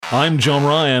I'm John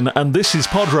Ryan, and this is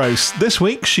Pod Roast. This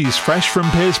week, she's fresh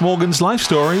from Piers Morgan's life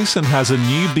stories and has a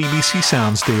new BBC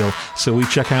Sounds deal, so we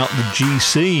check out the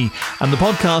GC and the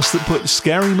podcast that puts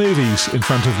scary movies in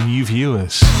front of new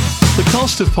viewers. The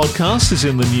cost of podcasts is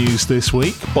in the news this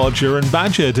week. Bodger and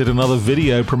Badger did another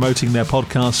video promoting their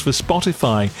podcast for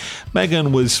Spotify.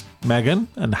 Meghan was Meghan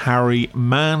and Harry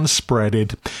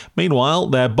manspreaded. Meanwhile,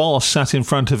 their boss sat in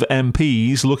front of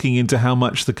MPs looking into how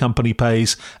much the company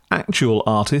pays actual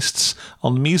artists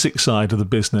on the music side of the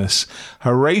business.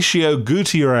 Horatio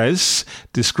Gutierrez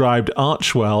described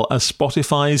Archwell as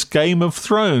Spotify's Game of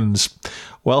Thrones.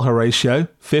 Well, Horatio,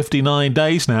 59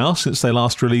 days now since they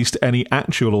last released any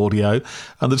actual audio,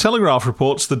 and the Telegraph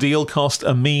reports the deal cost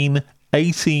a mean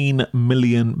 £18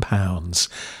 million.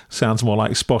 Sounds more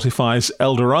like Spotify's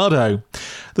El Dorado.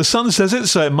 The Sun says it,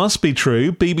 so it must be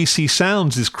true. BBC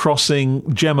Sounds is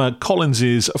crossing Gemma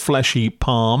Collins's fleshy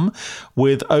palm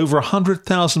with over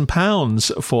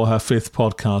 £100,000 for her fifth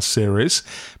podcast series.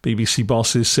 BBC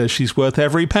Bosses says she's worth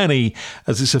every penny,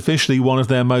 as it's officially one of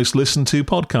their most listened to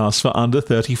podcasts for under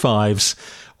 35s.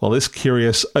 Well, this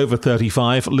curious over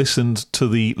 35 listened to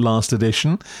the last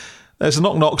edition. There's a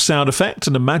knock-knock sound effect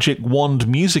and a magic wand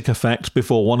music effect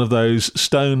before one of those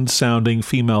stoned-sounding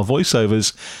female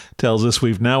voiceovers tells us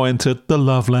we've now entered the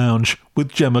Love Lounge with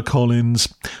Gemma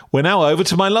Collins. We're now over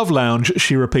to my Love Lounge,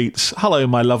 she repeats. Hello,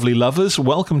 my lovely lovers.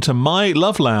 Welcome to my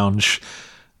Love Lounge.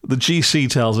 The GC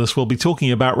tells us we'll be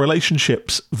talking about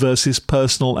relationships versus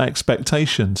personal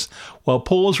expectations. Well,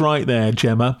 pause right there,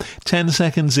 Gemma. 10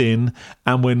 seconds in,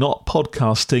 and we're not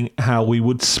podcasting how we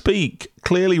would speak.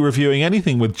 Clearly, reviewing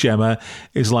anything with Gemma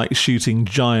is like shooting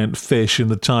giant fish in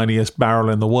the tiniest barrel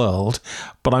in the world,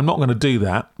 but I'm not going to do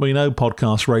that. We know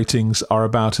podcast ratings are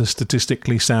about as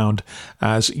statistically sound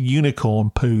as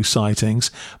unicorn poo sightings,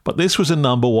 but this was a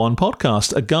number one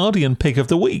podcast, a Guardian pick of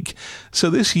the week. So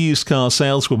this used car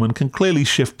saleswoman can clearly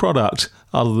shift product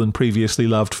other than previously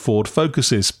loved Ford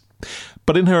Focuses.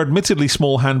 But in her admittedly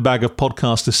small handbag of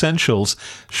podcast essentials,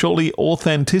 surely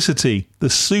authenticity, the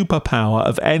superpower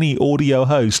of any audio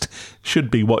host, should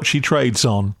be what she trades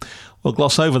on. We'll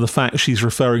gloss over the fact she's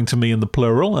referring to me in the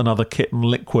plural, another kitten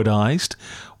liquidized.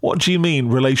 What do you mean,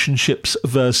 relationships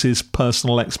versus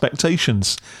personal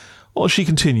expectations? Well, she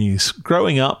continues.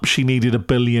 Growing up, she needed a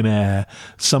billionaire,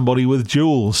 somebody with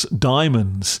jewels,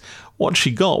 diamonds. What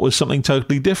she got was something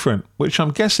totally different, which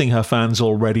I'm guessing her fans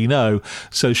already know,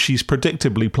 so she's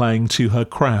predictably playing to her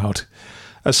crowd.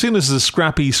 As soon as the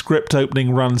scrappy script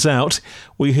opening runs out,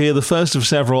 we hear the first of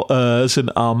several ers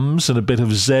and ums and a bit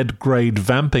of Z-grade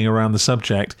vamping around the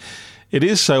subject. It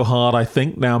is so hard, I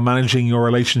think, now managing your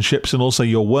relationships and also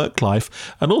your work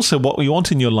life, and also what we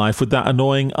want in your life with that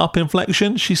annoying up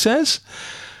inflection, she says.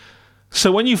 So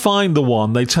when you find the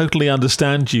one, they totally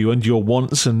understand you and your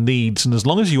wants and needs, and as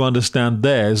long as you understand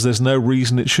theirs, there's no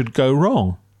reason it should go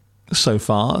wrong. So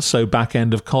far, so back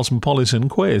end of Cosmopolitan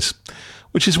quiz,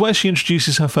 which is where she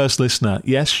introduces her first listener.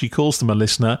 Yes, she calls them a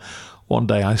listener. One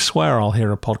day I swear I'll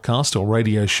hear a podcast or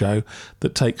radio show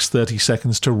that takes 30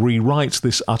 seconds to rewrite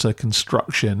this utter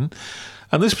construction.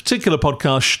 And this particular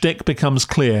podcast shtick becomes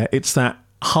clear. It's that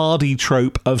hardy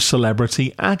trope of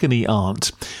celebrity agony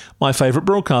aunt. My favourite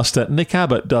broadcaster, Nick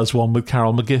Abbott, does one with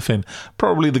Carol McGiffin.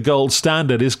 Probably the gold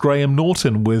standard is Graham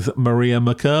Norton with Maria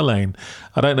McErlane.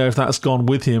 I don't know if that's gone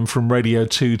with him from Radio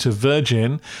 2 to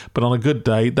Virgin, but on a good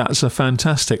day, that's a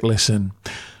fantastic listen.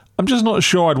 I'm just not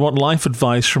sure I'd want life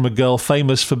advice from a girl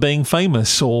famous for being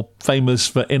famous, or famous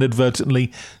for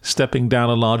inadvertently stepping down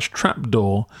a large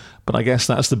trapdoor, but I guess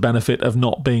that's the benefit of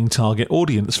not being target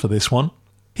audience for this one.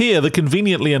 Here, the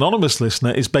conveniently anonymous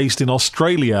listener is based in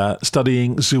Australia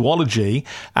studying zoology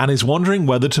and is wondering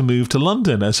whether to move to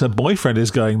London as her boyfriend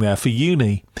is going there for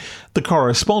uni. The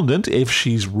correspondent, if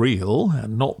she's real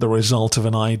and not the result of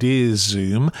an ideas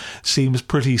Zoom, seems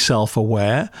pretty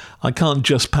self-aware. I can't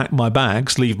just pack my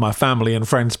bags, leave my family and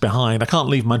friends behind. I can't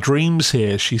leave my dreams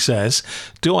here, she says.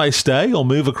 Do I stay or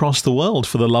move across the world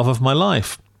for the love of my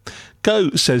life?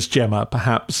 Go, says Gemma,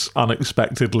 perhaps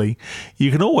unexpectedly. You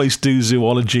can always do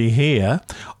zoology here,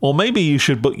 or maybe you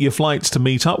should book your flights to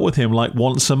meet up with him like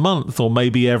once a month, or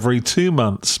maybe every 2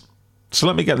 months. So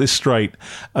let me get this straight,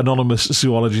 anonymous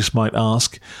zoologist might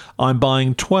ask. I'm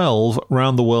buying 12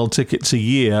 round-the-world tickets a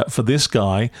year for this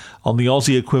guy on the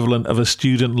Aussie equivalent of a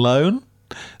student loan?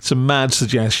 It's a mad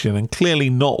suggestion, and clearly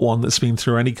not one that's been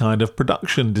through any kind of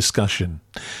production discussion.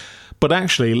 But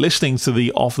actually, listening to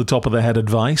the off-the-top-of-the-head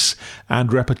advice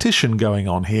and repetition going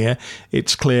on here,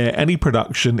 it's clear any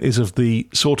production is of the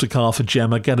sort of car for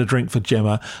Gemma, get a drink for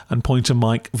Gemma, and point a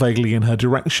mic vaguely in her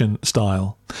direction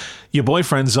style. Your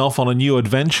boyfriend's off on a new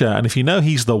adventure, and if you know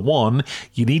he's the one,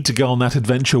 you need to go on that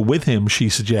adventure with him, she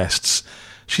suggests.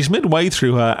 She's midway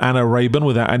through her Anna Rayburn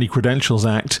without any credentials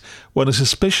act when a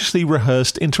suspiciously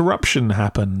rehearsed interruption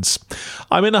happens.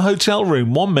 I'm in a hotel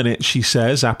room 1 minute, she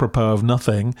says, apropos of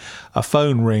nothing. A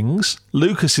phone rings.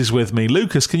 Lucas is with me.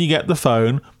 Lucas, can you get the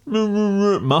phone?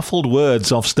 Muffled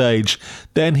words off stage.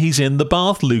 Then he's in the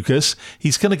bath, Lucas.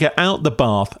 He's going to get out the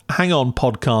bath. Hang on,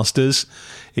 podcasters.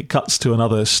 It cuts to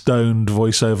another stoned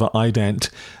voiceover ident,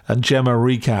 and Gemma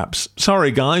recaps.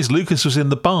 Sorry guys, Lucas was in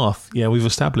the bath. Yeah, we've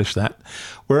established that.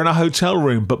 We're in a hotel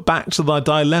room, but back to the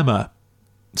dilemma.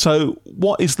 So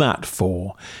what is that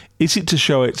for? Is it to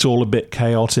show it's all a bit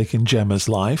chaotic in Gemma's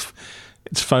life?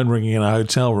 It's phone ringing in a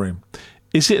hotel room.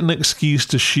 Is it an excuse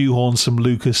to shoehorn some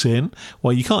Lucas in?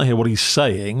 Well, you can't hear what he's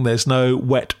saying. There's no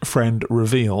wet friend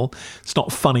reveal. It's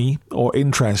not funny or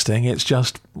interesting. It's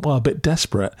just, well, a bit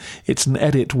desperate. It's an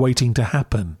edit waiting to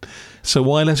happen. So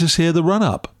why let us hear the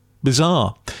run-up?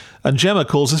 Bizarre. And Gemma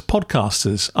calls us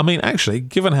podcasters. I mean, actually,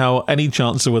 given how any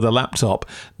chancer with a laptop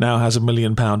now has £1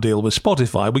 million deal with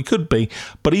Spotify, we could be.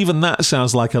 But even that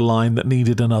sounds like a line that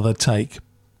needed another take.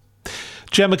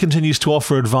 Gemma continues to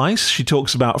offer advice. She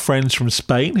talks about friends from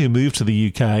Spain who moved to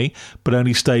the UK but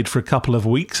only stayed for a couple of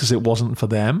weeks as it wasn't for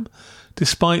them.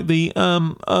 Despite the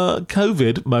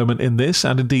COVID moment in this,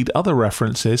 and indeed other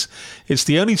references, it's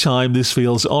the only time this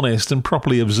feels honest and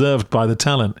properly observed by the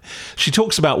talent. She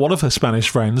talks about one of her Spanish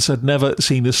friends had never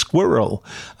seen a squirrel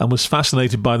and was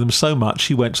fascinated by them so much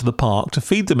he went to the park to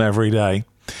feed them every day.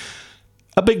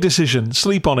 A big decision.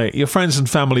 Sleep on it. Your friends and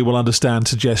family will understand,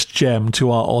 suggests Gem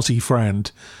to our Aussie friend.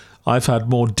 I've had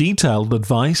more detailed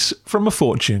advice from a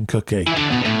fortune cookie.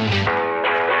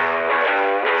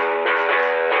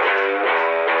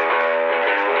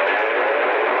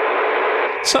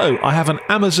 So, I have an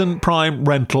Amazon Prime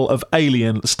rental of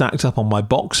Alien stacked up on my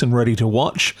box and ready to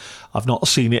watch. I've not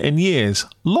seen it in years.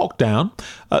 Lockdown.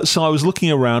 So I was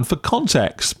looking around for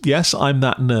context. Yes, I'm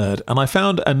that nerd. And I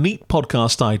found a neat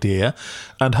podcast idea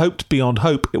and hoped beyond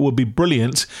hope it would be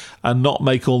brilliant and not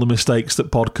make all the mistakes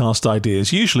that podcast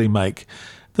ideas usually make.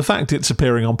 The fact it's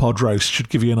appearing on Pod Roast should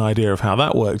give you an idea of how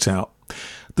that worked out.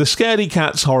 The Scaredy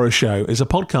Cats Horror Show is a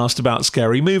podcast about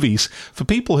scary movies for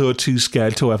people who are too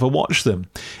scared to ever watch them.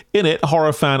 In it,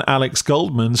 horror fan Alex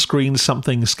Goldman screens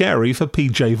something scary for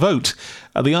PJ Vote.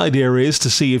 The idea is to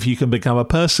see if you can become a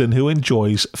person who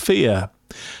enjoys fear.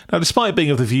 Now, despite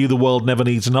being of the view the world never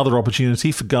needs another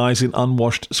opportunity for guys in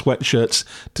unwashed sweatshirts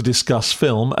to discuss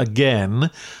film again,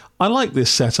 I like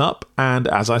this setup, and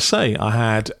as I say, I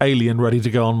had Alien ready to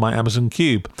go on my Amazon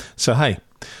Cube. So hey.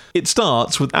 It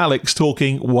starts with Alex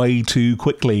talking way too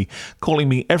quickly, calling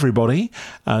me everybody,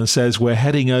 and says we're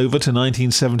heading over to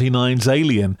 1979's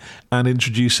Alien and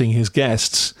introducing his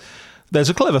guests. There's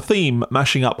a clever theme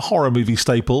mashing up horror movie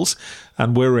staples,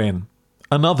 and we're in.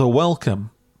 Another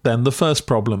welcome. Then the first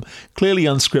problem. Clearly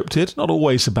unscripted, not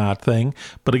always a bad thing,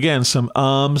 but again some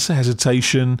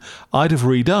hesitation. I'd have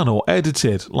redone or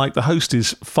edited, like the host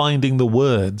is finding the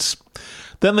words.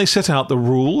 Then they set out the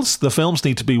rules. The films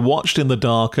need to be watched in the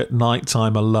dark at night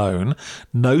time alone.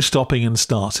 No stopping and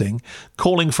starting.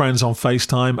 Calling friends on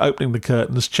FaceTime, opening the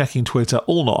curtains, checking Twitter,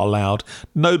 all not allowed.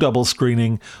 No double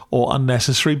screening or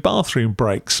unnecessary bathroom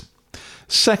breaks.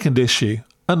 Second issue,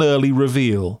 an early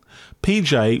reveal.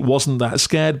 PJ wasn't that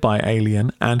scared by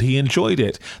Alien, and he enjoyed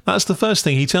it. That's the first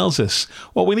thing he tells us.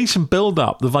 Well, we need some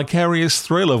build-up, the vicarious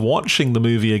thrill of watching the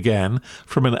movie again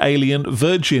from an Alien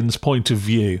virgin's point of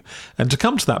view. And to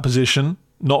come to that position,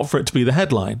 not for it to be the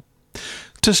headline.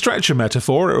 To stretch a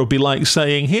metaphor, it would be like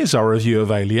saying, here's our review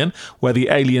of Alien, where the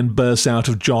alien bursts out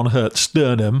of John Hurt's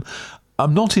sternum.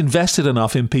 I'm not invested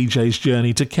enough in PJ's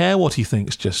journey to care what he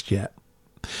thinks just yet.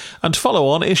 And to follow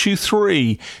on, issue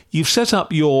 3, you've set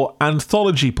up your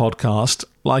anthology podcast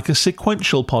like a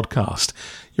sequential podcast.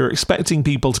 You're expecting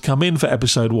people to come in for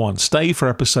episode 1, stay for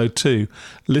episode 2,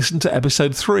 listen to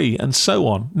episode 3, and so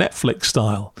on, Netflix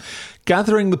style.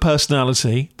 Gathering the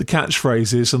personality, the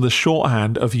catchphrases, and the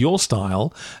shorthand of your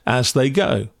style as they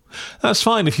go. That's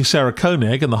fine if you're Sarah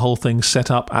Koenig and the whole thing's set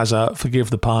up as a,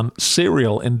 forgive the pun,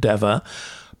 serial endeavour.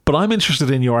 But I'm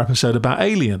interested in your episode about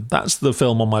Alien. That's the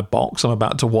film on my box. I'm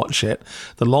about to watch it.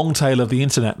 The long tail of the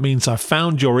internet means I've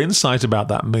found your insight about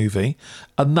that movie,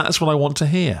 and that's what I want to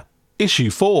hear.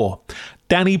 Issue 4.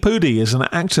 Danny Pudi is an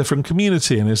actor from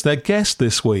Community and is their guest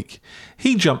this week.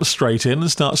 He jumps straight in and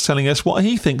starts telling us what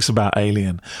he thinks about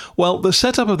Alien. Well, the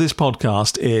setup of this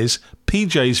podcast is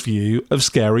PJ's view of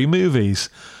scary movies.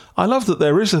 I love that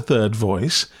there is a third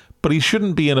voice, but he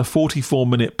shouldn't be in a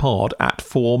 44-minute pod at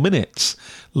 4 minutes.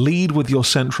 Lead with your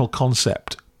central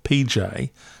concept, PJ.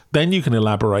 Then you can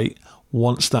elaborate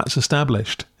once that's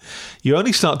established. You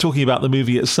only start talking about the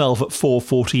movie itself at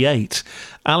 4:48.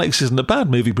 Alex isn't a bad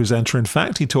movie presenter, in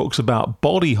fact. He talks about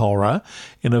body horror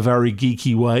in a very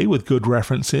geeky way with good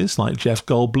references like Jeff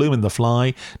Goldblum in The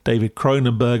Fly, David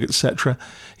Cronenberg, etc.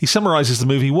 He summarises the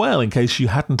movie well in case you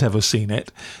hadn't ever seen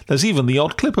it. There's even the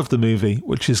odd clip of the movie,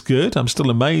 which is good. I'm still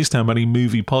amazed how many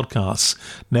movie podcasts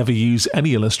never use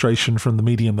any illustration from the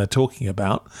medium they're talking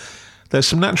about. There's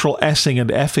some natural S-ing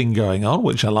and F-ing going on,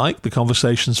 which I like. The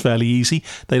conversation's fairly easy.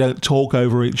 They don't talk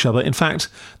over each other. In fact,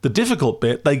 the difficult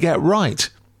bit, they get right.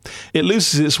 It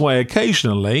loses its way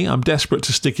occasionally. I'm desperate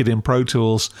to stick it in Pro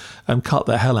Tools and cut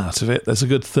the hell out of it. There's a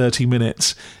good 30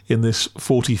 minutes in this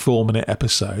 44-minute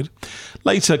episode.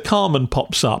 Later, Carmen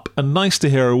pops up, and nice to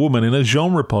hear a woman in a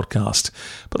genre podcast.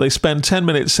 But they spend 10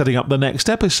 minutes setting up the next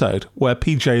episode, where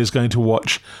PJ is going to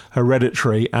watch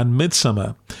Hereditary and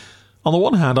Midsommar. On the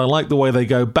one hand, I like the way they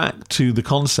go back to the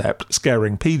concept,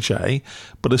 scaring PJ,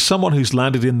 but as someone who's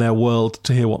landed in their world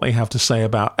to hear what they have to say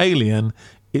about Alien,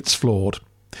 it's flawed.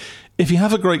 If you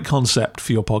have a great concept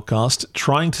for your podcast,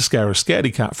 trying to scare a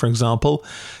scaredy cat, for example,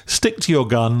 stick to your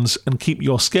guns and keep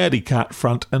your scaredy cat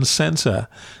front and centre.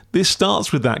 This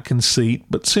starts with that conceit,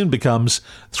 but soon becomes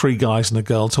three guys and a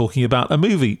girl talking about a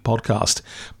movie podcast.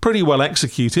 Pretty well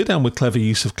executed and with clever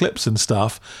use of clips and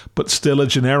stuff, but still a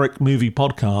generic movie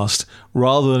podcast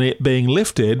rather than it being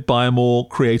lifted by a more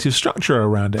creative structure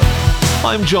around it.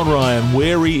 I'm John Ryan,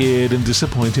 weary-eared and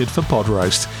disappointed for Pod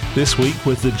Roast, this week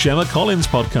with the Gemma Collins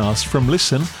podcast from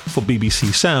Listen for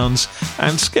BBC Sounds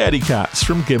and Scaredy Cats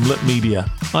from Gimlet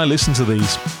Media. I listen to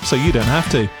these, so you don't have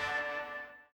to.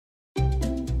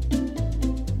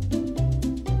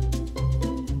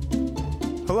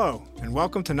 Hello, and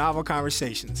welcome to Novel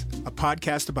Conversations, a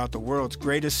podcast about the world's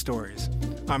greatest stories.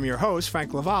 I'm your host,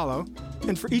 Frank Lavallo,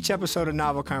 and for each episode of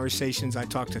Novel Conversations, I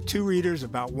talk to two readers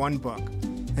about one book.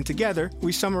 And together,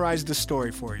 we summarize the story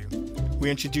for you.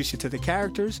 We introduce you to the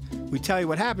characters, we tell you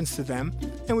what happens to them,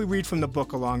 and we read from the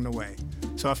book along the way.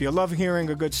 So if you love hearing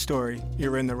a good story,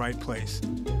 you're in the right place.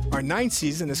 Our 9th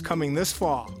season is coming this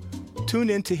fall. Tune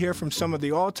in to hear from some of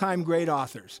the all-time great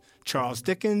authors, Charles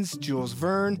Dickens, Jules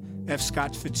Verne, F.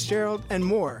 Scott Fitzgerald, and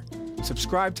more.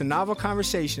 Subscribe to Novel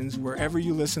Conversations wherever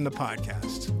you listen to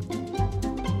podcasts.